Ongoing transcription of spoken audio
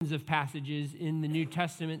thousands of passages in the New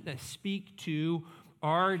Testament that speak to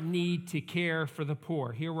our need to care for the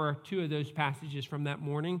poor. Here were two of those passages from that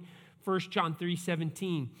morning. 1 John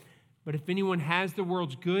 3:17. But if anyone has the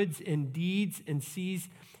world's goods and deeds and sees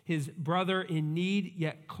his brother in need,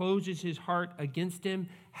 yet closes his heart against him,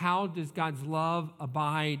 how does God's love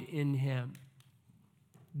abide in him?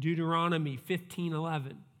 Deuteronomy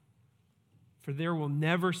 15:11. For there will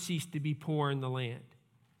never cease to be poor in the land.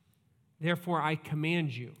 Therefore I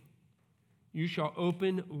command you, you shall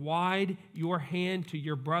open wide your hand to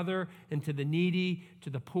your brother and to the needy,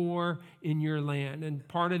 to the poor in your land. And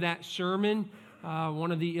part of that sermon,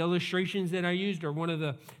 one of the illustrations that I used, or one of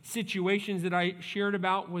the situations that I shared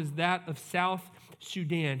about, was that of South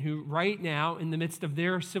Sudan, who right now, in the midst of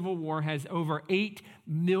their civil war, has over 8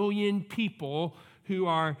 million people who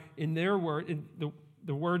are, in their word,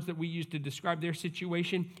 the words that we use to describe their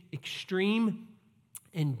situation, extreme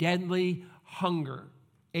and deadly hunger.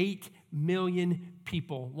 8 million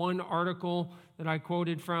people. One article that I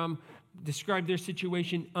quoted from described their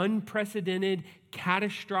situation: unprecedented,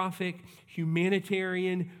 catastrophic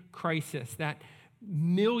humanitarian crisis, that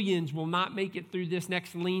millions will not make it through this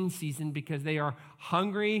next lean season because they are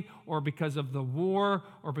hungry, or because of the war,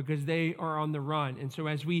 or because they are on the run. And so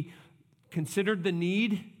as we considered the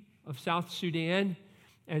need of South Sudan,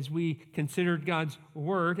 as we considered God's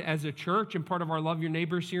word as a church, and part of our Love Your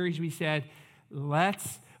Neighbor series, we said,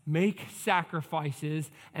 let's make sacrifices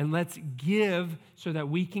and let's give so that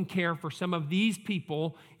we can care for some of these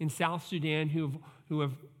people in South Sudan who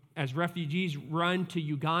have, as refugees, run to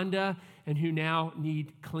Uganda and who now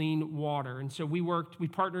need clean water. And so we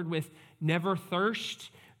partnered with Never Thirst,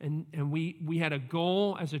 and we had a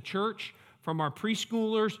goal as a church, from our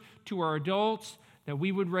preschoolers to our adults, that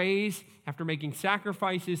we would raise, after making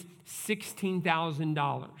sacrifices,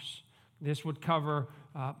 $16,000. This would cover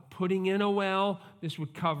putting in a well. This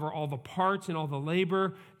would cover all the parts and all the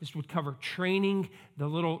labor. This would cover training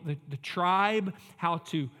the tribe how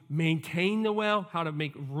to maintain the well, how to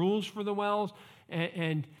make rules for the wells.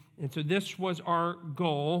 And so this was our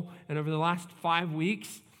goal. And over the last 5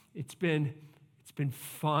 weeks, it's been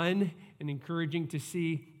fun and encouraging to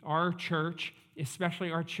see our church,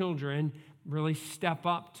 especially our children, really step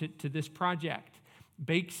up to this project.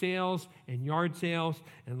 Bake sales and yard sales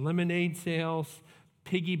and lemonade sales,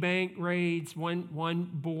 piggy bank raids. One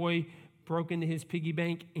boy broke into his piggy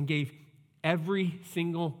bank and gave every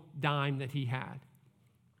single dime that he had.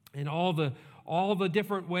 And all the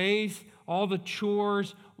different ways, all the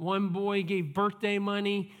chores. One boy gave birthday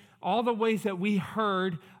money. All the ways that we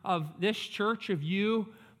heard of this church, of you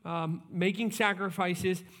making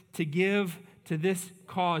sacrifices to give to this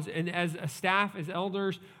cause. And as a staff, as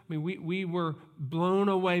elders, we were blown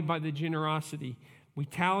away by the generosity. We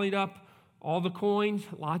tallied up all the coins,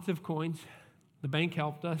 lots of coins. The bank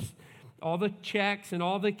helped us. All the checks and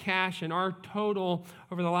all the cash, and our total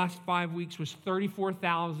over the last 5 weeks was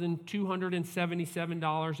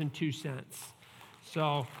 $34,277.02.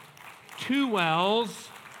 So 2 wells,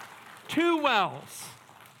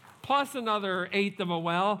 plus another eighth of a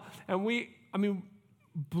well, and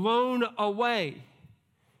blown away.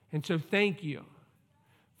 And so thank you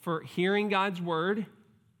for hearing God's word.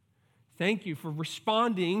 Thank you for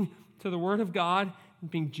responding to the word of God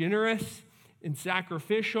and being generous and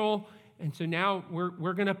sacrificial. And so now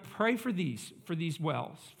we're going to pray for these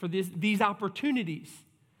wells, for these opportunities.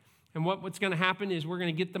 And what's going to happen is we're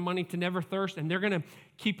going to get the money to Never Thirst, and they're going to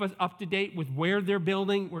keep us up to date with where they're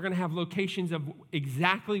building. We're going to have locations of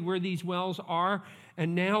exactly where these wells are.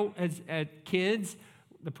 And now, as kids,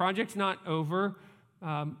 the project's not over.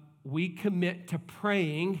 We commit to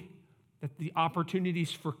praying that the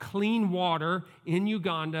opportunities for clean water in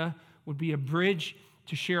Uganda would be a bridge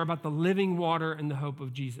to share about the living water and the hope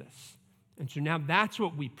of Jesus. And so now that's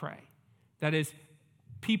what we pray. That is,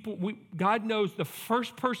 God knows the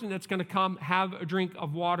first person that's going to come have a drink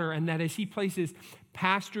of water, and that as he places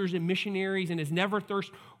pastors and missionaries, and as Never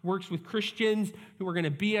Thirst works with Christians who are going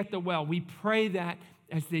to be at the well, we pray that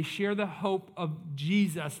as they share the hope of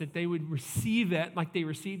Jesus, that they would receive it like they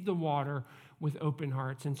received the water with open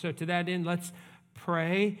hearts. And so to that end, let's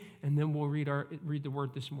pray, and then we'll read the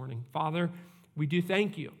word this morning. Father, we do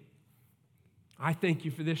thank you. I thank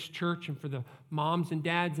you for this church and for the moms and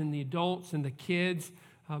dads and the adults and the kids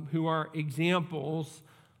who are examples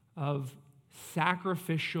of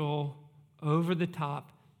sacrificial,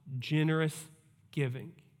 over-the-top, generous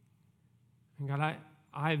giving. And God,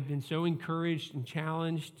 I've been so encouraged and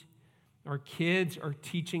challenged. Our kids are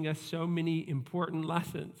teaching us so many important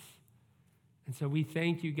lessons. And so we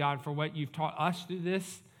thank you, God, for what you've taught us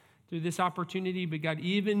through this opportunity. But God,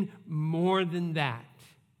 even more than that,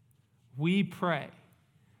 we pray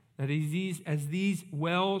That as these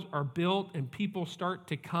wells are built and people start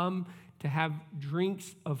to come to have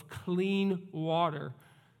drinks of clean water,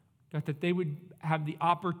 God, that they would have the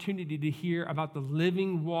opportunity to hear about the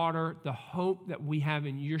living water, the hope that we have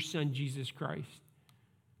in your Son, Jesus Christ.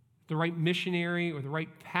 The right missionary or the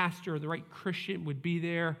right pastor or the right Christian would be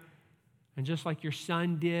there. And just like your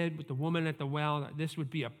son did with the woman at the well, this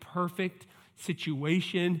would be a perfect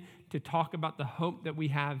situation to talk about the hope that we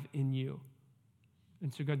have in you.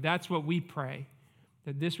 And so, God, that's what we pray,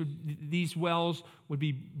 that these wells would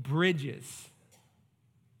be bridges,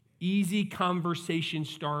 easy conversation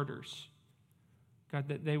starters. God,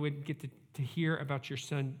 that they would get to hear about your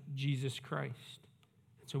Son, Jesus Christ.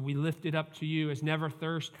 And so we lift it up to you as Never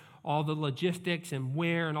Thirst, all the logistics and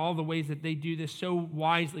where and all the ways that they do this so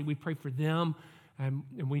wisely. We pray for them, and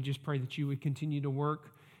we just pray that you would continue to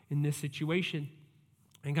work in this situation.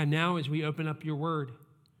 And God, now as we open up your word,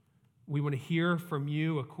 we want to hear from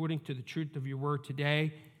you according to the truth of your word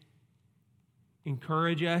today.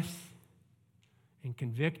 Encourage us and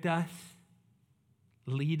convict us.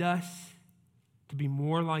 Lead us to be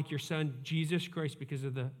more like your Son, Jesus Christ, because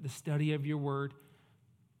of the study of your word.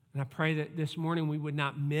 And I pray that this morning we would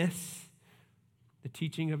not miss the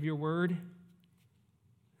teaching of your word,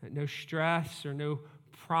 that no stress or no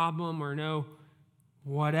problem or no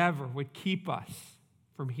whatever would keep us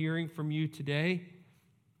from hearing from you today.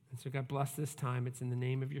 And so God bless this time. It's in the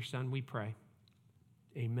name of your Son we pray.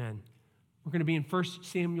 Amen. We're going to be in 1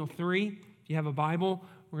 Samuel 3. If you have a Bible,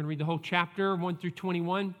 we're going to read the whole chapter, 1 through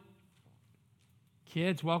 21.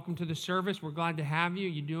 Kids, welcome to the service. We're glad to have you.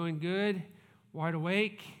 You doing good? Wide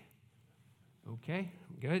awake? Okay,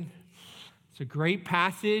 good. It's a great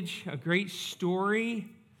passage, a great story.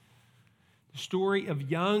 The story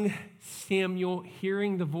of young Samuel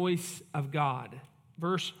hearing the voice of God.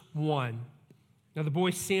 Verse 1. Now the boy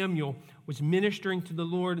Samuel was ministering to the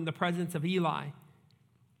Lord in the presence of Eli.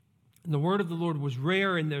 And the word of the Lord was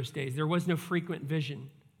rare in those days. There was no frequent vision.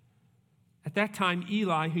 At that time,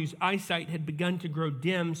 Eli, whose eyesight had begun to grow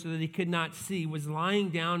dim so that he could not see, was lying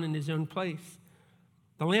down in his own place.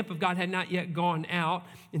 The lamp of God had not yet gone out,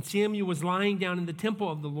 and Samuel was lying down in the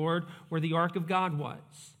temple of the Lord where the ark of God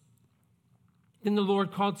was. Then the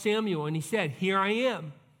Lord called Samuel, and he said, "Here I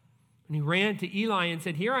am." And he ran to Eli and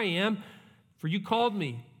said, "Here I am, for you called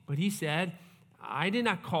me." But he said, "I did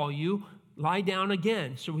not call you. Lie down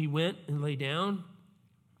again." So he went and lay down.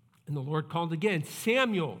 And the Lord called again,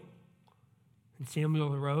 "Samuel." And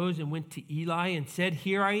Samuel arose and went to Eli and said,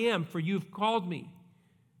 "Here I am, for you have called me."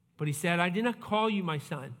 But he said, "I did not call you, my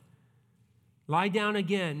son. Lie down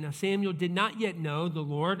again." Now Samuel did not yet know the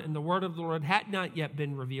Lord, and the word of the Lord had not yet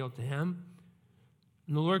been revealed to him.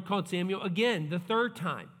 And the Lord called Samuel again the third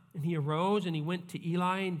time. And he arose and he went to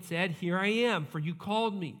Eli and said, "Here I am, for you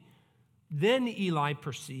called me." Then Eli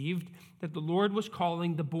perceived that the Lord was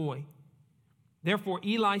calling the boy. Therefore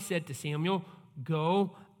Eli said to Samuel,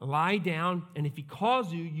 "Go, lie down, and if he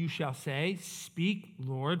calls you, you shall say, 'Speak,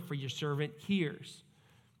 Lord, for your servant hears.'"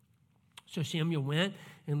 So Samuel went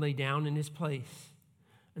and lay down in his place.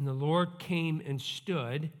 And the Lord came and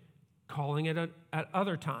stood, calling at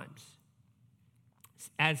other times.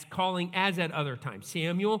 As at other times.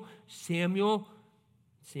 "Samuel, Samuel."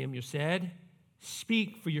 Samuel said,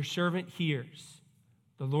 "Speak, for your servant hears."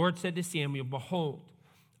 The Lord said to Samuel, "Behold,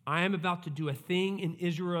 I am about to do a thing in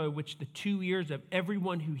Israel which the 2 ears of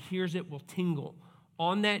everyone who hears it will tingle.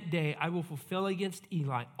 On that day I will fulfill against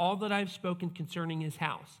Eli all that I have spoken concerning his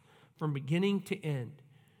house, from beginning to end.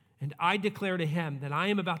 And I declare to him that I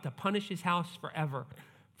am about to punish his house forever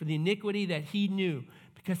for the iniquity that he knew,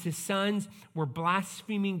 because his sons were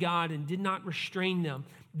blaspheming God and did not restrain them.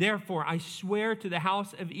 Therefore, I swear to the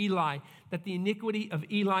house of Eli that the iniquity of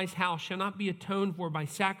Eli's house shall not be atoned for by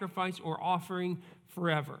sacrifice or offering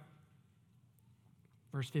forever."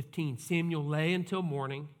 Verse 15, Samuel lay until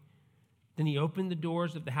morning. Then he opened the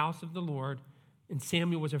doors of the house of the Lord, and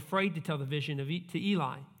Samuel was afraid to tell the vision to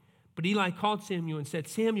Eli. But Eli called Samuel and said,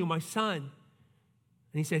 "Samuel, my son."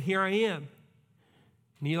 And he said, "Here I am."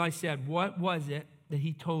 And Eli said, "What was it that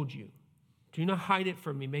he told you? Do not hide it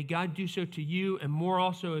from me. May God do so to you, and more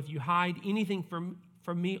also if you hide anything from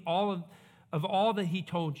me, all of all that he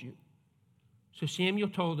told you." So Samuel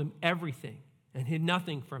told him everything and hid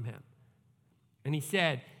nothing from him. And he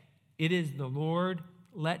said, "It is the Lord.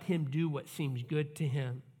 Let him do what seems good to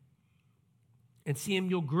him." And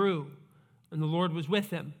Samuel grew, and the Lord was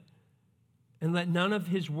with him. And let none of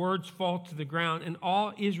his words fall to the ground. And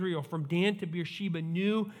all Israel from Dan to Beersheba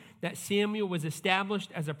knew that Samuel was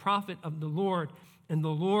established as a prophet of the Lord. And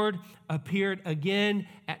the Lord appeared again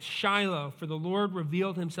at Shiloh, for the Lord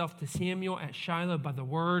revealed himself to Samuel at Shiloh by the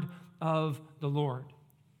word of the Lord.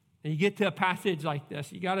 And you get to a passage like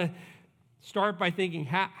this, you got to start by thinking,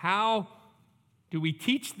 how do we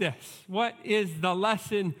teach this? What is the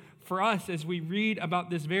lesson for us as we read about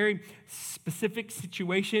this very specific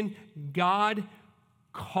situation? God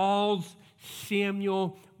calls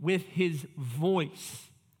Samuel with his voice.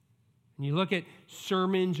 And you look at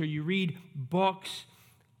sermons or you read books,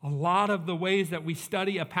 a lot of the ways that we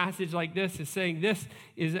study a passage like this is saying this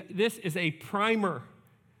is a primer.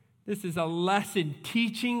 This is a lesson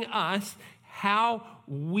teaching us how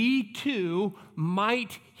we too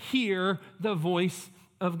might hear the voice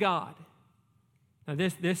of God. Now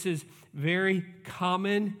this is very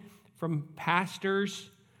common from pastors,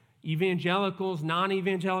 evangelicals,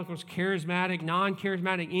 non-evangelicals, charismatic,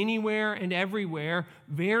 non-charismatic, anywhere and everywhere.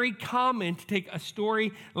 Very common to take a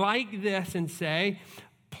story like this and say,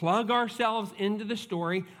 plug ourselves into the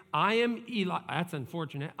story. I am Eli. That's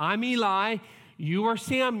unfortunate. I'm Eli. You are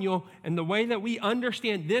Samuel. And the way that we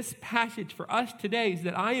understand this passage for us today is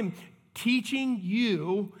that I am teaching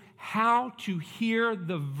you how to hear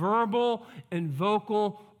the verbal and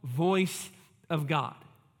vocal voice of God.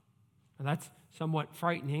 Now that's somewhat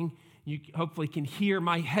frightening. You hopefully can hear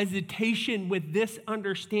my hesitation with this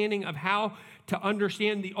understanding of how to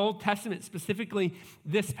understand the Old Testament, specifically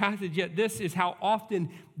this passage, yet this is how often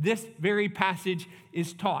this very passage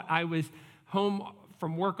is taught. I was home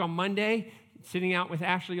from work on Monday, sitting out with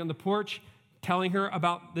Ashley on the porch, telling her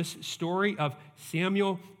about this story of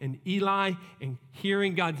Samuel and Eli and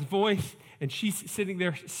hearing God's voice, and she's sitting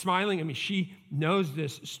there smiling. I mean, she knows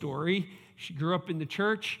this story. She grew up in the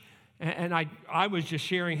church. And I was just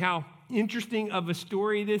sharing how interesting of a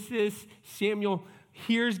story this is. Samuel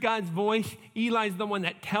hears God's voice. Eli's the one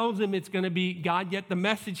that tells him it's going to be God, yet the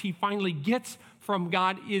message he finally gets from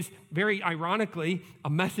God is, very ironically, a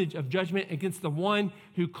message of judgment against the one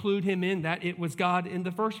who clued him in that it was God in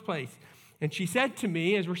the first place. And she said to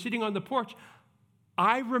me, as we're sitting on the porch,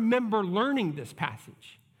 I remember learning this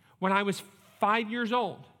passage when I was 5 years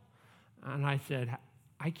old. And I said,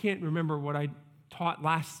 I can't remember what I taught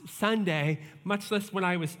last Sunday, much less when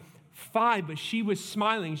I was 5, but she was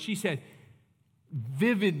smiling. She said,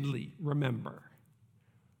 vividly remember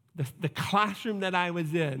the classroom that I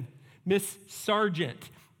was in, Miss Sargent,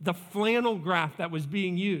 the flannel graph that was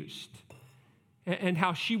being used, and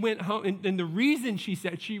how she went home. And the reason she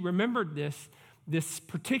said she remembered this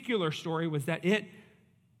particular story was that it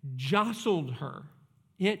jostled her.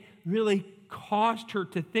 It really caused her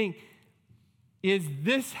to think, is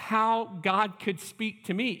this how God could speak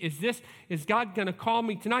to me? Is God going to call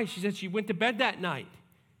me tonight? She said she went to bed that night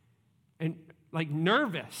and like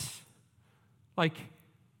nervous. Like,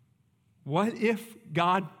 what if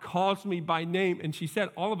God calls me by name? And she said,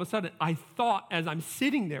 all of a sudden, I thought as I'm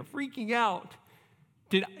sitting there freaking out,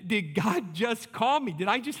 did God just call me? Did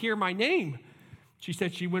I just hear my name? She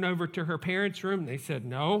said she went over to her parents' room. They said,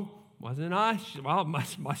 no, wasn't us. She said, well, it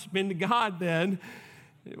must have been God then.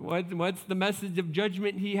 What's the message of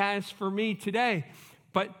judgment he has for me today?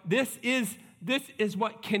 But this is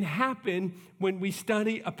what can happen when we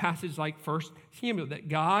study a passage like 1 Samuel, that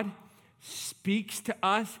God speaks to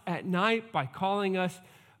us at night by calling us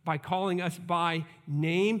by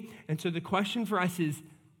name. And so the question for us is,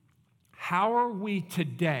 how are we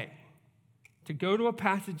today to go to a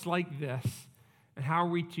passage like this, and how are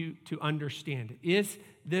we to understand it? Is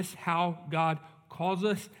this how God calls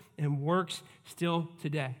us and works still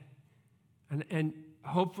today? And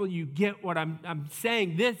hopefully you get what I'm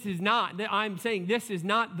saying. I'm saying this is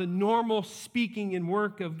not the normal speaking and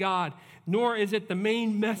work of God, nor is it the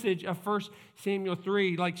main message of 1 Samuel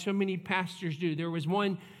 3 like so many pastors do. There was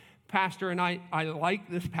one pastor, and I like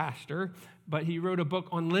this pastor, but he wrote a book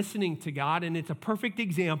on listening to God, and it's a perfect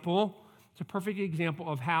example. It's a perfect example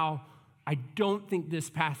of how I don't think this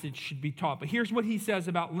passage should be taught. But here's what he says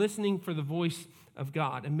about listening for the voice of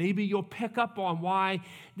God. And maybe you'll pick up on why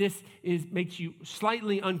this makes you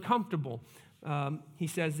slightly uncomfortable. He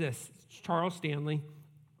says this, Charles Stanley.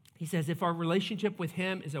 He says, if our relationship with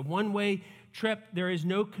him is a one-way trip, there is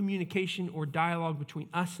no communication or dialogue between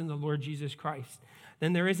us and the Lord Jesus Christ.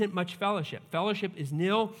 Then there isn't much fellowship. Fellowship is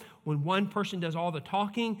nil when one person does all the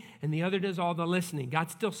talking and the other does all the listening.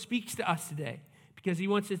 God still speaks to us today because he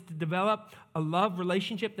wants us to develop a love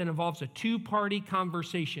relationship that involves a two-party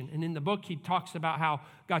conversation. And in the book, he talks about how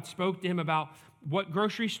God spoke to him about what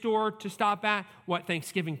grocery store to stop at, what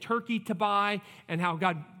Thanksgiving turkey to buy, and how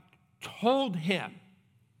God told him,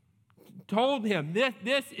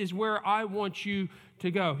 this is where I want you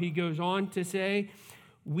to go. He goes on to say,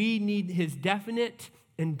 we need his definite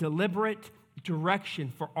and deliberate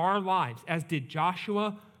direction for our lives, as did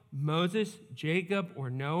Joshua, Moses, Jacob,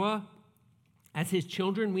 or Noah. As his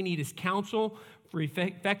children, we need his counsel for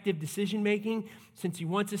effective decision-making, since he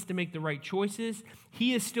wants us to make the right choices,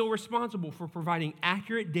 he is still responsible for providing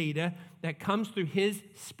accurate data that comes through his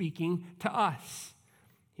speaking to us.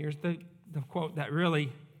 Here's the quote that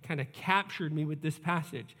really kind of captured me with this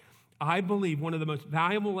passage. I believe one of the most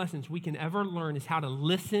valuable lessons we can ever learn is how to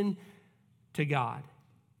listen to God.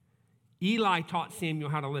 Eli taught Samuel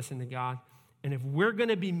how to listen to God. And if we're going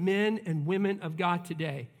to be men and women of God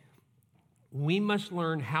today, we must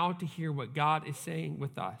learn how to hear what God is saying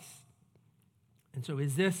with us. And so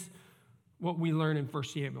is this what we learn in 1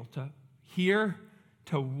 Samuel? To hear,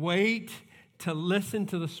 to wait, to listen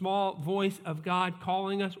to the small voice of God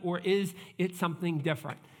calling us, or is it something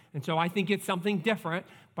different? And so I think it's something different,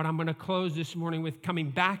 but I'm going to close this morning with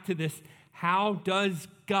coming back to this. How does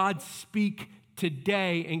God speak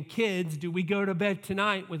today? And kids, do we go to bed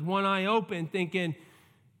tonight with one eye open thinking,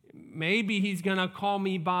 maybe he's going to call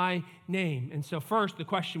me by name? And so first, the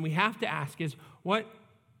question we have to ask is,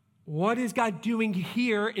 what is God doing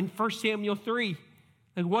here in 1 Samuel 3?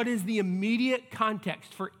 Like, what is the immediate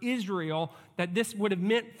context for Israel that this would have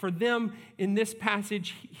meant for them in this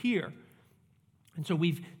passage here? And so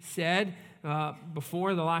we've said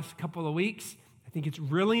before the last couple of weeks, I think it's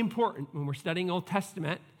really important when we're studying Old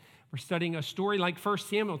Testament, we're studying a story like 1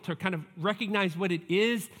 Samuel to kind of recognize what it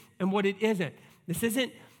is and what it isn't. This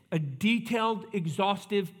isn't a detailed,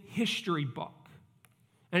 exhaustive history book.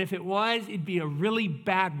 And if it was, it'd be a really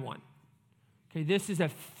bad one. Okay, this is a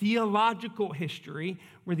theological history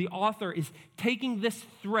where the author is taking this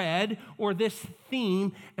thread or this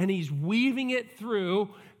theme and he's weaving it through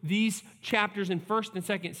these chapters in 1st and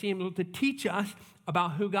 2nd Samuel to teach us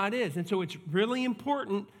about who God is. And so it's really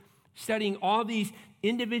important studying all these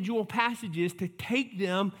individual passages to take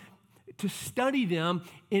them, to study them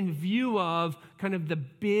in view of kind of the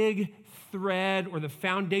big thread or the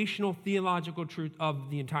foundational theological truth of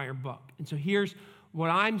the entire book. And so here's what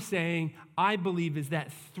I'm saying I believe is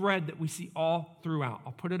that thread that we see all throughout.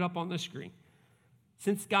 I'll put it up on the screen.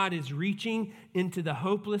 Since God is reaching into the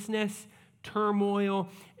hopelessness, turmoil,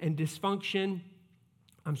 and dysfunction,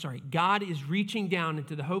 God is reaching down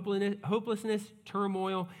into the hopelessness,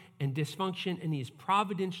 turmoil, and dysfunction, and he is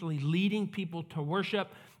providentially leading people to worship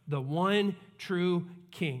the one true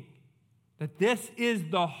King. That this is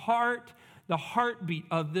the heartbeat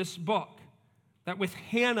of this book. That with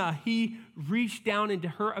Hannah, he reached down into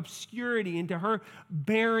her obscurity, into her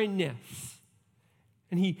barrenness.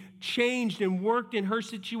 And he changed and worked in her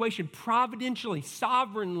situation providentially,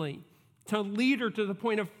 sovereignly, to lead her to the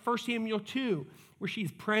point of 1 Samuel 2, where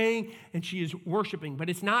she's praying and she is worshiping. But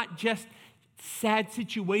it's not just sad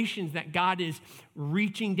situations that God is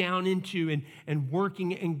reaching down into and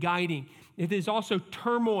working and guiding. It is also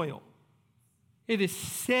turmoil. It is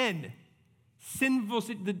sin. Sinful,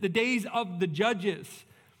 the days of the judges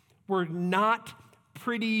were not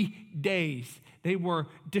pretty days. They were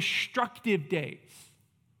destructive days.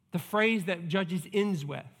 The phrase that Judges ends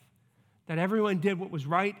with, that everyone did what was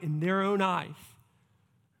right in their own eyes.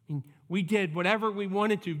 I mean, we did whatever we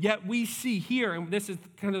wanted to, yet we see here, and this is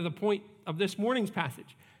kind of the point of this morning's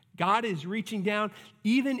passage, God is reaching down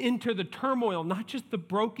even into the turmoil, not just the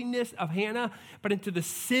brokenness of Hannah, but into the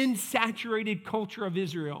sin-saturated culture of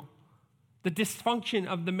Israel. The dysfunction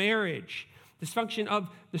of the marriage, dysfunction of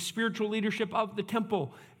the spiritual leadership of the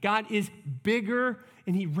temple. God is bigger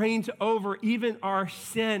and he reigns over even our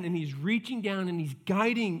sin, and he's reaching down and he's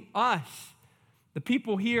guiding us, the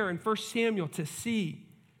people here in 1 Samuel, to see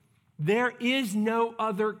there is no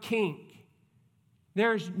other king.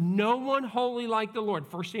 There's no one holy like the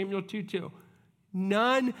Lord, 1 Samuel 2:2.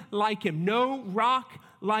 None like him, no rock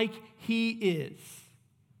like he is.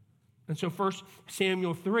 And so 1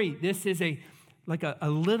 Samuel 3, this is a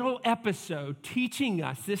little episode teaching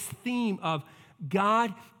us this theme of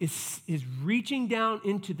God is reaching down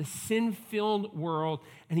into the sin-filled world,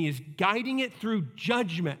 and he is guiding it through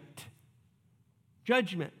judgment.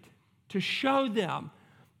 Judgment, to show them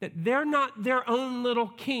that they're not their own little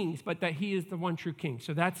kings, but that he is the one true king.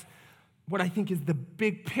 So that's what I think is the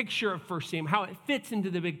big picture of 1 Samuel, how it fits into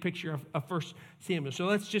the big picture of 1 Samuel. So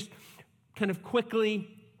let's just kind of quickly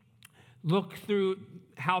look through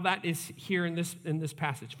how that is here in this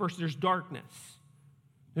passage. First, there's darkness.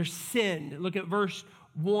 There's sin. Look at verse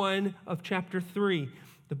 1 of chapter 3.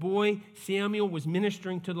 The boy Samuel was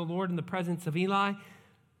ministering to the Lord in the presence of Eli,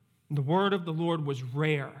 and the word of the Lord was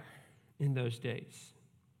rare in those days.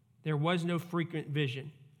 There was no frequent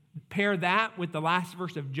vision. Pair that with the last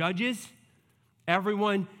verse of Judges.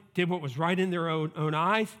 Everyone did what was right in their own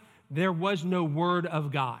eyes. There was no word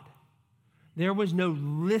of God. There was no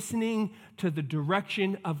listening to the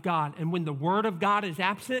direction of God. And when the word of God is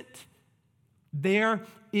absent, there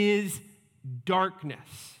is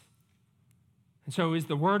darkness. And so is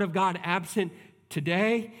the word of God absent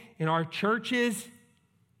today in our churches,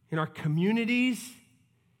 in our communities?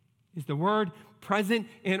 Is the word present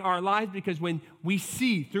in our lives? Because when we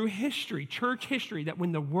see through history, church history, that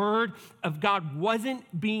when the word of God wasn't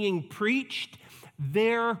being preached,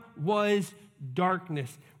 there was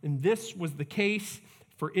darkness. And this was the case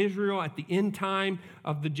for Israel at the end time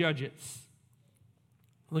of the Judges.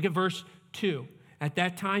 Look at verse 2. At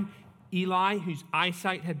that time, Eli, whose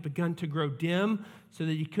eyesight had begun to grow dim so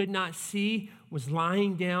that he could not see, was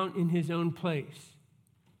lying down in his own place.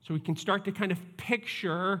 So we can start to kind of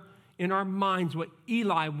picture in our minds what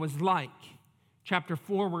Eli was like. Chapter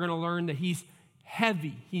 4, we're going to learn that he's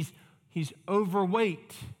heavy, he's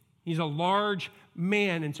overweight, he's a large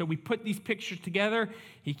man. And so we put these pictures together.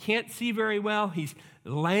 He can't see very well. He's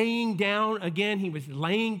laying down again. He was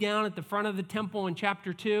laying down at the front of the temple in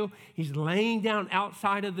chapter 2. He's laying down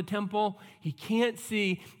outside of the temple. He can't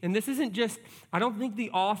see. And this isn't just, I don't think the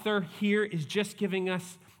author here is just giving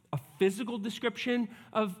us a physical description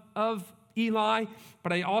of Eli,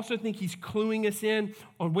 but I also think he's cluing us in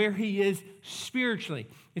on where he is spiritually.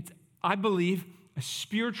 It's, I believe, a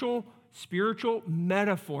spiritual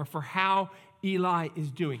metaphor for how Eli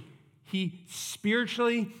is doing. He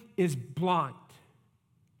spiritually is blind.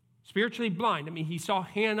 Spiritually blind. I mean, he saw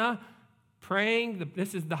Hannah praying.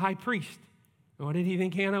 This is the high priest. And what did he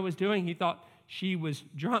think Hannah was doing? He thought she was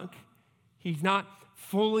drunk. He's not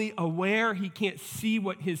fully aware. He can't see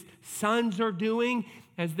what his sons are doing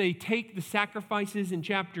as they take the sacrifices in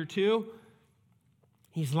chapter 2.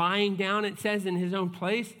 He's lying down, it says, in his own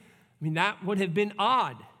place. I mean, that would have been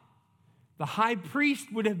odd. The high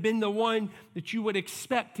priest would have been the one that you would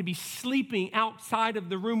expect to be sleeping outside of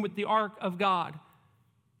the room with the ark of God.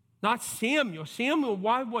 Not Samuel.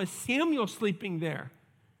 Why was Samuel sleeping there?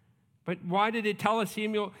 But why did it tell us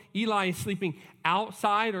Eli is sleeping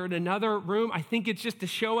outside or in another room? I think it's just to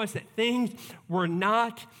show us that things were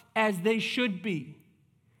not as they should be.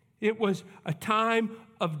 It was a time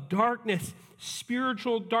of darkness,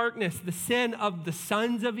 spiritual darkness, the sin of the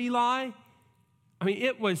sons of Eli. I mean,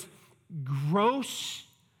 it was gross,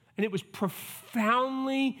 and it was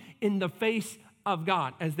profoundly in the face of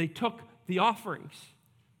God as they took the offerings.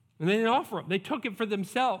 And they didn't offer them. They took it for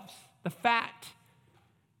themselves, the fat.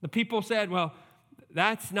 The people said, well,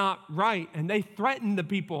 that's not right. And they threatened the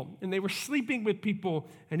people, and they were sleeping with people,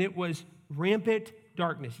 and it was rampant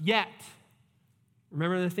darkness. Yet,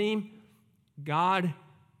 remember the theme? God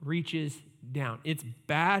reaches down. It's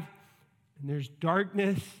bad, and there's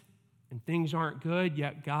darkness, and things aren't good,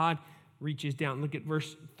 yet God reaches down. Look at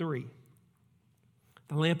verse 3.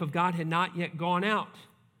 The lamp of God had not yet gone out.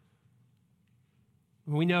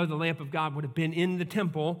 We know the lamp of God would have been in the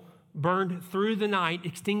temple, burned through the night,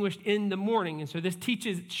 extinguished in the morning. And so this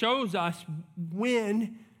shows us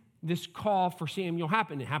when this call for Samuel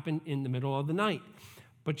happened. It happened in the middle of the night.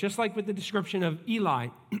 But just like with the description of Eli,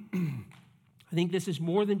 I think this is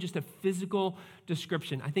more than just a physical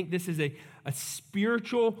description. I think this is a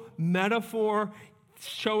spiritual metaphor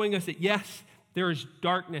showing us that, yes, there is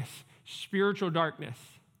darkness, spiritual darkness,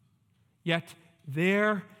 yet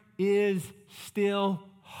there is still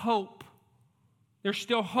hope. There's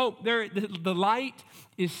still hope. The light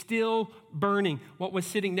is still burning. What was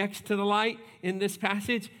sitting next to the light in this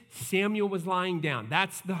passage? Samuel was lying down.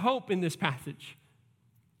 That's the hope in this passage.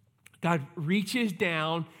 God reaches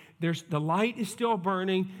down. The light is still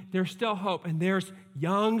burning. There's still hope. And there's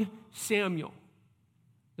young Samuel,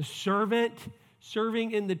 the servant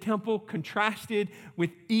serving in the temple, contrasted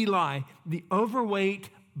with Eli, the overweight,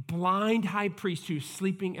 blind high priest who's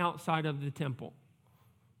sleeping outside of the temple.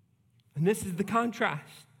 And this is the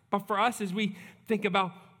contrast. But for us, as we think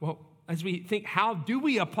about, how do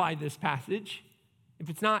we apply this passage? If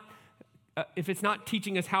it's not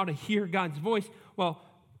teaching us how to hear God's voice, well,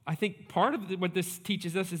 I think part of what this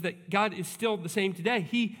teaches us is that God is still the same today.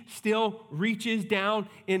 He still reaches down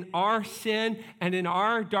in our sin and in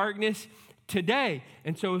our darkness today.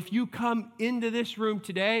 And so if you come into this room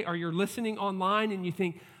today or you're listening online and you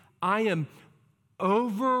think, I am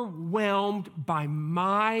overwhelmed by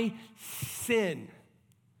my sin,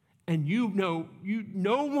 and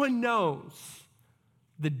no one knows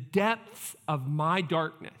the depths of my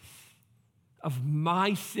darkness, of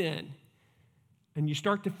my sin, and you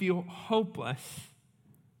start to feel hopeless,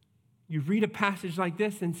 you read a passage like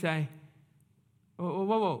this and say,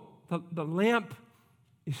 whoa. The lamp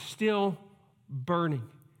is still burning.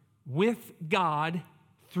 With God,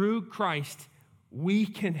 through Christ, we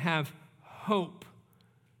can have hope.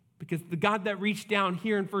 Because the God that reached down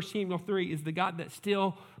here in 1 Samuel 3 is the God that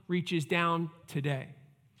still reaches down today.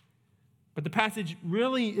 But the passage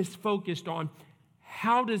really is focused on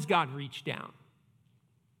how does God reach down,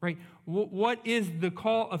 right? What is the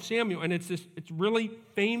call of Samuel? And it's really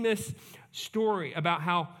famous story about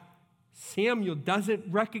how Samuel doesn't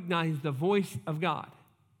recognize the voice of God.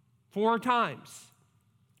 4 times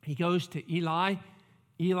he goes to Eli.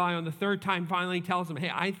 Eli on the 3rd time finally tells him,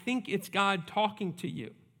 hey, I think it's God talking to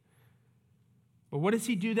you. But what does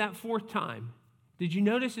he do that 4th time? Did you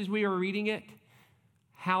notice as we were reading it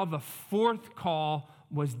how the 4th call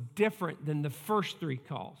was different than the first 3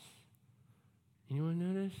 calls?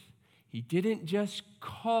 Anyone notice? He didn't just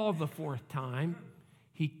call the 4th time.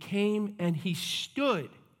 He came and he stood,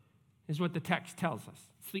 is what the text tells us.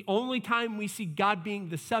 It's the only time we see God being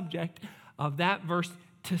the subject of that verse,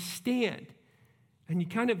 to stand. And you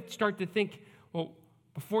kind of start to think, well,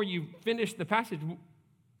 before you finish the passage,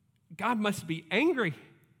 God must be angry.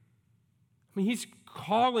 I mean, he's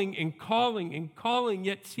calling and calling and calling,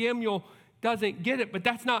 yet Samuel doesn't get it. But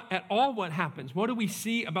that's not at all what happens. What do we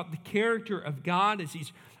see about the character of God as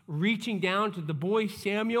he's reaching down to the boy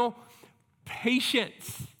Samuel?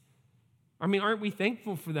 Patience. I mean, aren't we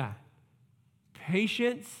thankful for that?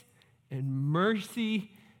 Patience and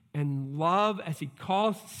mercy and love as he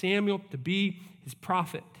calls Samuel to be his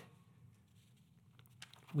prophet.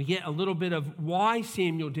 We get a little bit of why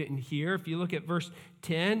Samuel didn't hear. If you look at verse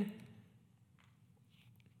 10.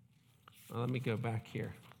 Let me go back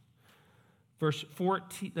here. Verse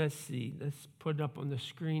 14, let's put it up on the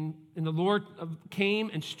screen. And the Lord came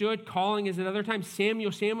and stood, calling as at other times,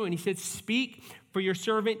 Samuel, Samuel. And he said, speak, for your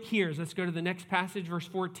servant hears. Let's go to the next passage, verse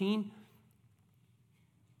 14.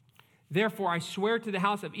 Therefore, I swear to the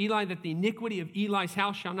house of Eli that the iniquity of Eli's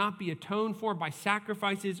house shall not be atoned for by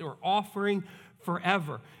sacrifices or offering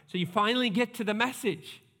forever. So you finally get to the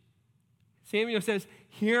message. Samuel says,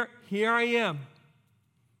 here I am.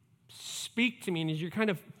 Speak to me. And as you're kind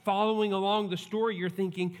of following along the story, you're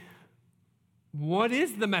thinking, what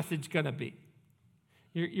is the message going to be?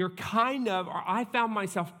 You're kind of, or I found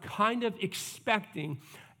myself kind of expecting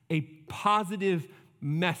a positive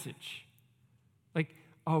message, like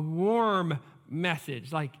a warm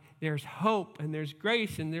message, like there's hope and there's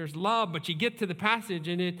grace and there's love. But you get to the passage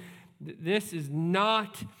and this is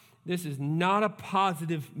not a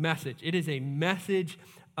positive message. It is a message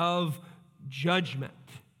of judgment.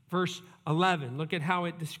 Verse 11, look at how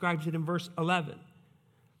it describes it in verse 11.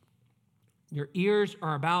 Your ears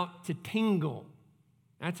are about to tingle.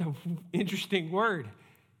 That's an interesting word.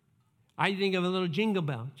 I think of a little jingle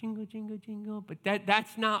bell. Jingle, jingle, jingle. But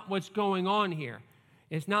that's not what's going on here.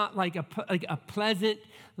 It's not like a pleasant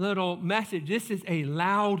little message. This is a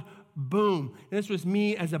loud boom. This was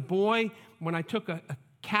me as a boy when I took a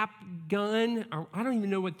cap gun, or I don't even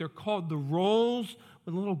know what they're called, the rolls,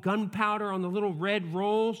 with a little gunpowder on the little red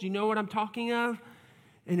rolls. You know what I'm talking of?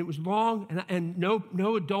 And it was long, and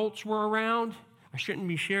no adults were around. I shouldn't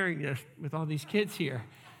be sharing this with all these kids here.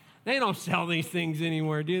 They don't sell these things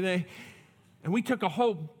anywhere, do they? And we took a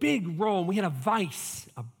whole big roll, and we had a vise,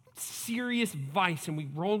 a serious vise, and we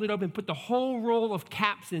rolled it up and put the whole roll of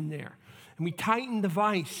caps in there. And we tightened the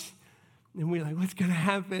vise, and we were like, what's going to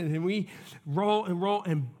happen? And we roll,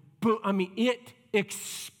 and boom, I mean, it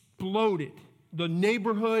exploded. The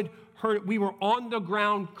neighborhood heard it. We were on the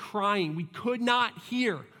ground crying. We could not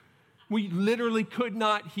hear. We literally could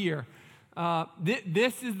not hear.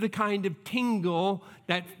 This is the kind of tingle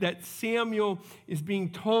that Samuel is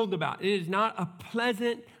being told about. It is not a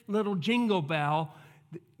pleasant little jingle bell.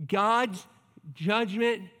 God's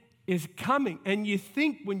judgment is coming. And you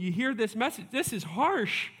think when you hear this message, this is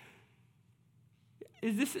harsh.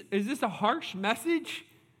 Is this a harsh message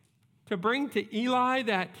to bring to Eli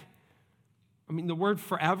that, I mean, the word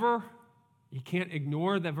forever, you can't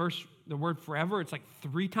ignore the word forever. It's like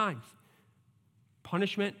 3 times.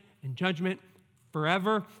 Punishment and judgment,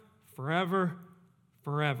 forever, forever,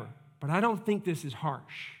 forever. But I don't think this is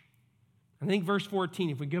harsh. I think verse 14,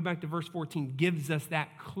 if we go back to verse 14, gives us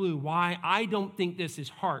that clue why I don't think this is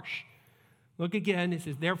harsh. Look again, it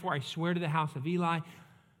says, therefore I swear to the house of Eli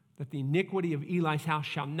that the iniquity of Eli's house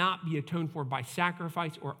shall not be atoned for by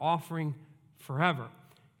sacrifice or offering forever.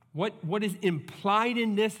 What is implied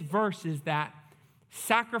in this verse is that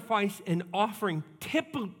sacrifice and offering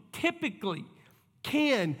typically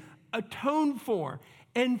can atone for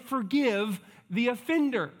and forgive the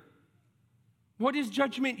offender. What is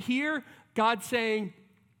judgment here? God saying,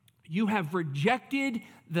 you have rejected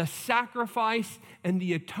the sacrifice and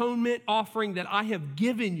the atonement offering that I have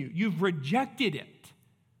given you. You've rejected it.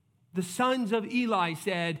 The sons of Eli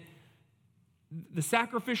said, the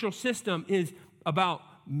sacrificial system is about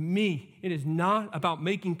me. It is not about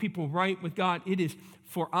making people right with God. It is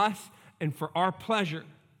for us and for our pleasure.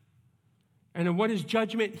 And what is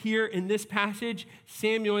judgment here in this passage?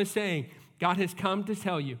 Samuel is saying, God has come to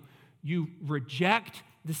tell you, you reject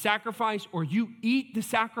the sacrifice or you eat the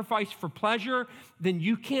sacrifice for pleasure, then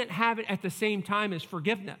you can't have it at the same time as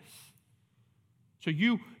forgiveness. So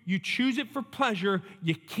you choose it for pleasure,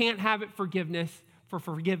 you can't have it for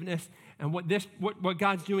forgiveness. And what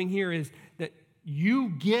God's doing here is that you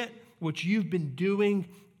get what you've been doing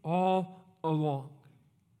all along.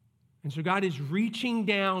 And so God is reaching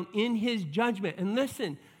down in his judgment. And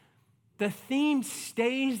listen, the theme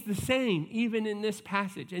stays the same even in this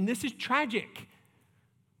passage. And this is tragic.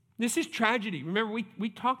 This is tragedy. Remember, we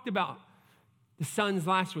talked about the sons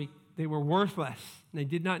last week. They were worthless. And they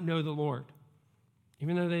did not know the Lord,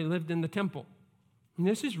 even though they lived in the temple. And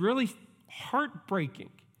this is really heartbreaking.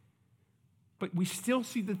 But we still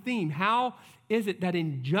see the theme. How is it that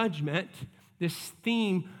in judgment, this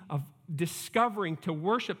theme of discovering to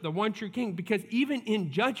worship the one true King, because even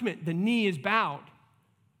in judgment, the knee is bowed.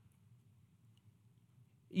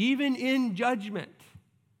 Even in judgment,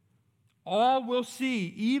 all will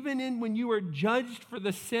see, even when you are judged for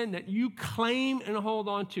the sin that you claim and hold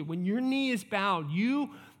on to, when your knee is bowed,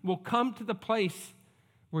 you will come to the place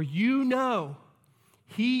where you know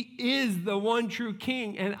he is the one true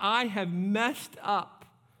King and I have messed up.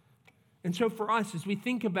 And so for us, as we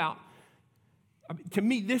think about, to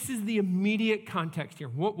me, this is the immediate context here.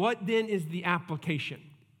 What then is the application?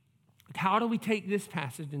 How do we take this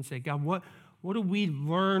passage and say, God, what do we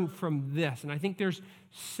learn from this? And I think there's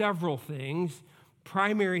several things,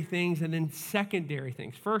 primary things, and then secondary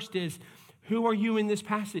things. First is, who are you in this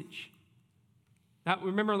passage? Now,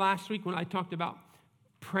 remember last week when I talked about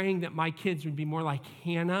praying that my kids would be more like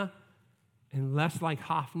Hannah and less like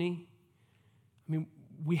Hophni? I mean,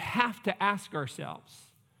 we have to ask ourselves,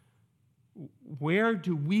 where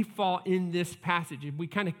do we fall in this passage? If we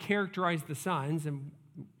kind of characterize the sons and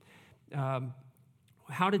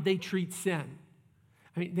how did they treat sin?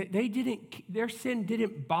 I mean, their sin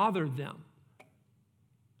didn't bother them.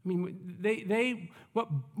 I mean,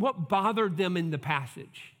 what bothered them in the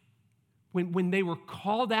passage? When they were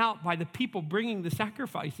called out by the people bringing the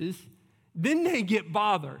sacrifices, then they get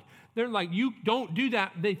bothered. They're like, you don't do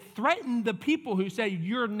that. They threatened the people who say,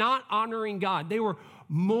 you're not honoring God. They were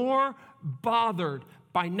more bothered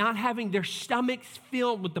by not having their stomachs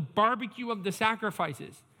filled with the barbecue of the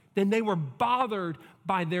sacrifices than they were bothered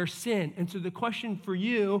by their sin. And so the question for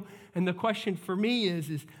you and the question for me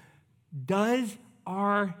is does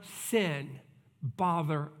our sin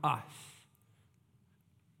bother us?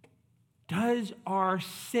 Does our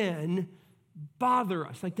sin bother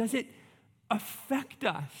us? Like, does it affect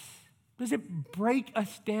us? Does it break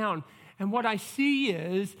us down? And what I see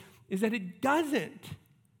is that it doesn't.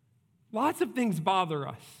 Lots of things bother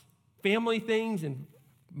us. Family things and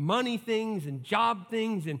money things and job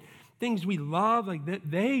things and things we love. Like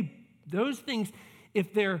those things,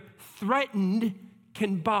 if they're threatened,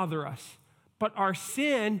 can bother us. But our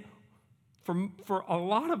sin, for a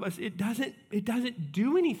lot of us, it doesn't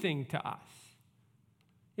do anything to us.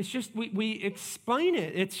 It's just we explain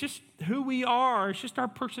it. It's just who we are. It's just our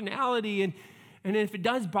personality. And if it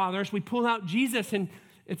does bother us, we pull out Jesus, and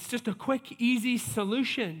it's just a quick, easy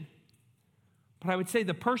solution. But I would say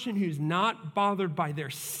the person who's not bothered by their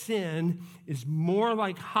sin is more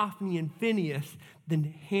like Hophni and Phinehas than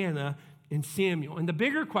Hannah and Samuel. And the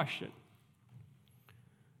bigger question,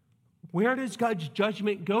 where does God's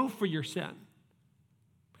judgment go for your sin?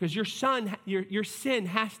 Because your sin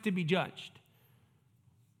has to be judged.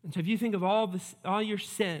 And so if you think of all your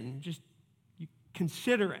sin, just you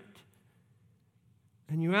consider it.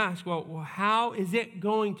 And you ask, well, how is it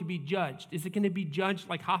going to be judged? Is it going to be judged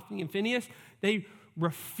like Hophni and Phinehas? They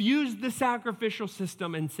refused the sacrificial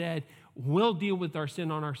system and said, we'll deal with our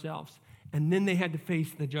sin on ourselves. And then they had to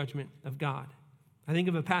face the judgment of God. I think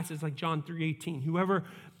of a passage like John 3:18. Whoever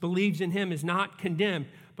believes in him is not condemned,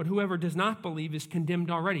 but whoever does not believe is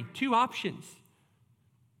condemned already. Two options.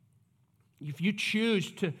 If you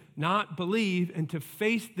choose to not believe and to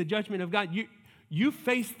face the judgment of God, you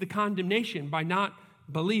face the condemnation by not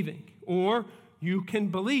believing, or you can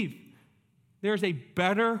believe. There's a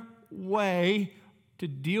better way to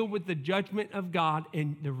deal with the judgment of God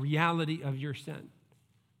and the reality of your sin.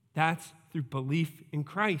 That's through belief in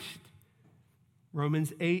Christ.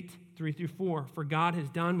 Romans 8:3-4. For God has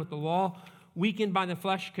done what the law, weakened by the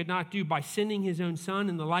flesh, could not do by sending his own Son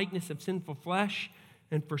in the likeness of sinful flesh.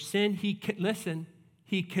 And for sin, he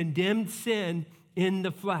condemned sin in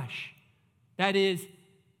the flesh. That is,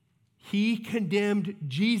 he condemned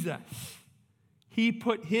Jesus. He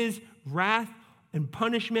put his wrath and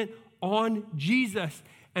punishment on Jesus.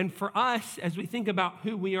 And for us, as we think about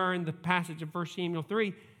who we are in the passage of 1 Samuel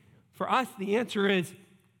 3, For us, the answer is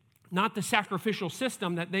not the sacrificial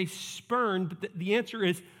system that they spurned, but the answer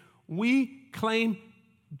is we claim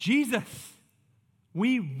Jesus.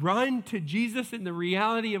 We run to Jesus in the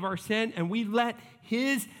reality of our sin, and we let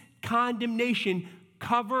his condemnation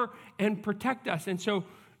cover and protect us. And so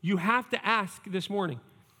you have to ask this morning,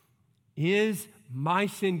 is my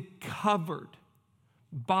sin covered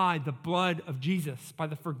by the blood of Jesus, by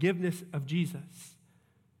the forgiveness of Jesus?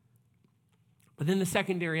 But then the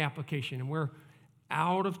secondary application, and we're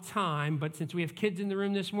out of time, but since we have kids in the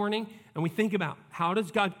room this morning, and we think about how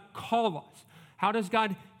does God call us? How does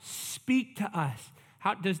God speak to us?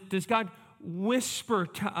 How does God whisper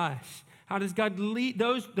to us? How does God lead?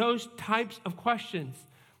 Those types of questions.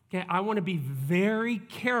 Okay, I want to be very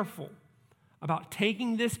careful about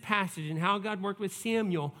taking this passage and how God worked with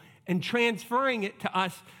Samuel and transferring it to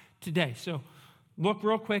us today. So look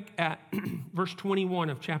real quick at verse 21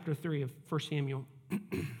 of chapter 3 of 1 Samuel.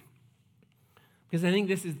 Because I think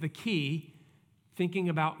this is the key, thinking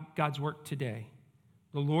about God's work today.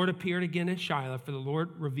 The Lord appeared again at Shiloh, for the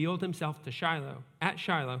Lord revealed himself to Shiloh, at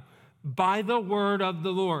Shiloh, by the word of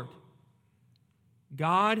the Lord.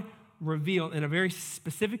 God revealed in a very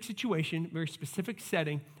specific situation, very specific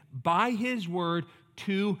setting, by his word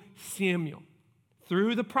to Samuel,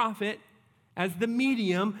 through the prophet as the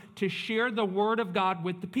medium to share the word of God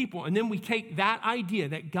with the people. And then we take that idea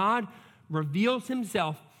that God reveals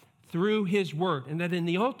himself through his word. And that in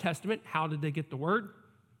the Old Testament, how did they get the word?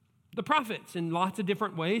 The prophets in lots of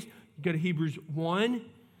different ways. You go to Hebrews 1.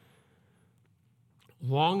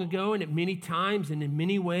 Long ago and at many times and in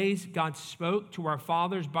many ways, God spoke to our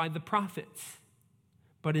fathers by the prophets.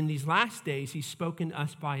 But in these last days, he's spoken to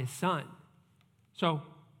us by his Son. So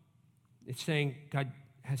it's saying God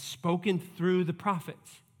has spoken through the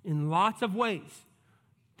prophets in lots of ways,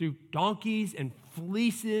 through donkeys and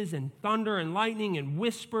fleeces and thunder and lightning and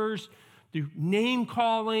whispers, through name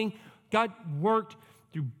calling. God worked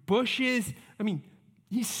through bushes. I mean,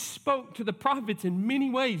 he spoke to the prophets in many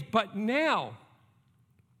ways, but now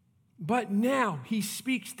he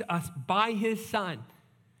speaks to us by his Son.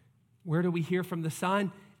 Where do we hear from the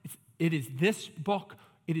Son? It is this book.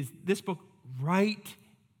 It is this book right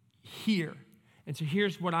here. And so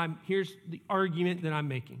here's the argument that I'm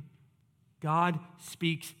making. God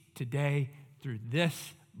speaks today through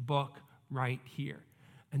this book right here.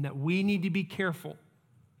 And that we need to be careful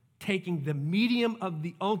taking the medium of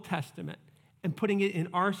the Old Testament and putting it in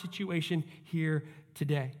our situation here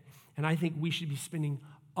today. And I think we should be spending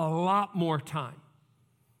a lot more time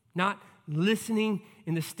not listening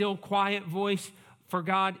in the still, quiet voice for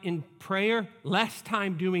God in prayer, less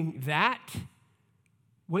time doing that.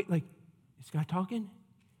 Wait, is God talking?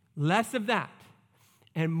 Less of that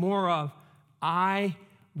and more of, I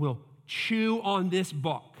will chew on this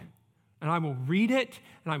book. And I will read it,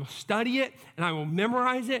 and I will study it, and I will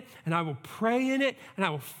memorize it, and I will pray in it, and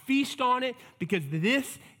I will feast on it, because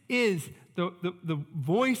this is the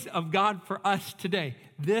voice of God for us today.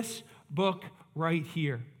 This book right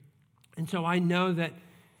here. And so I know that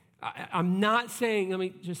I'm not saying, let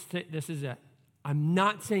me just say, this is it. I'm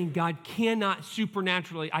not saying God cannot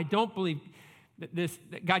supernaturally, I don't believe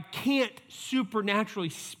that God can't supernaturally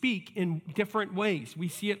speak in different ways. We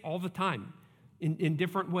see it all the time in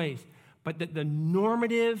different ways. But the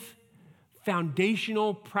normative,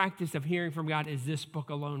 foundational practice of hearing from God is this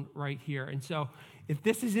book alone right here. And so if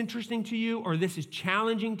this is interesting to you, or this is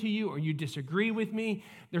challenging to you, or you disagree with me,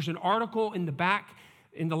 there's an article in the back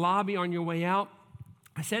in the lobby on your way out.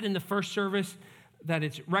 I said in the first service that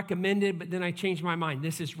it's recommended, but then I changed my mind.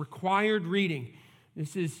 This is required reading.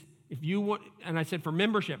 This is, if you want, and I said for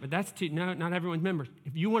membership, but that's no, not everyone's members.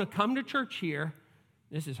 If you want to come to church here,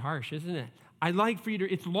 this is harsh, isn't it? I'd like for you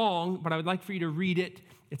to, it's long, but I would like for you to read it.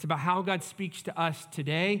 It's about how God speaks to us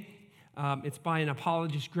today. It's by an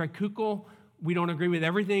apologist, Greg Kuchel. We don't agree with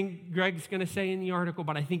everything Greg's going to say in the article,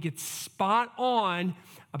 but I think it's spot on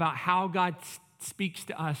about how God speaks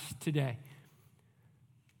to us today.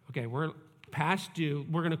 Okay, we're past due.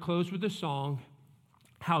 We're going to close with a song,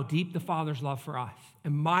 How Deep the Father's Love for Us.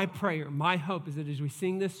 And my prayer, my hope is that as we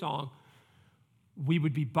sing this song, we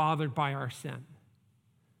would be bothered by our sin.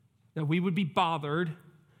 That we would be bothered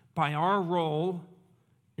by our role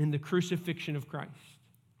in the crucifixion of Christ.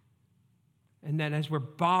 And that as we're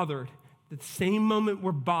bothered, the same moment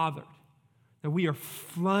we're bothered, that we are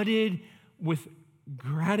flooded with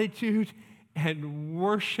gratitude and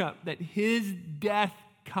worship that his death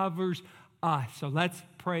covers us. So let's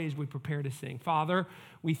pray as we prepare to sing. Father,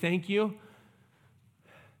 we thank you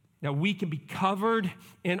that we can be covered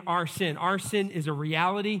in our sin. Our sin is a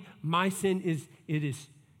reality. My sin is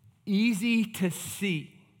easy to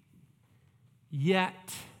see.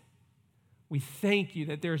 Yet, We thank you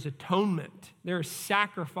that there's atonement, there is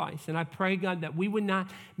sacrifice. And I pray, God, that we would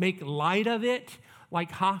not make light of it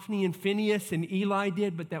like Hophni and Phinehas and Eli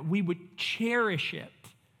did, but that we would cherish it.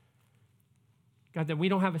 God, that we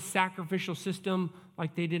don't have a sacrificial system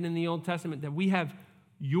like they did in the Old Testament, that we have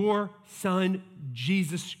your Son,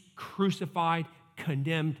 Jesus, crucified,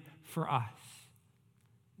 condemned for us.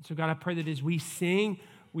 So, God, I pray that as we sing,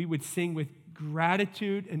 we would sing with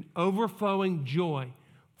gratitude and overflowing joy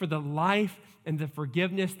for the life and the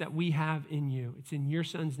forgiveness that we have in you. It's in your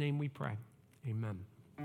Son's name we pray. Amen.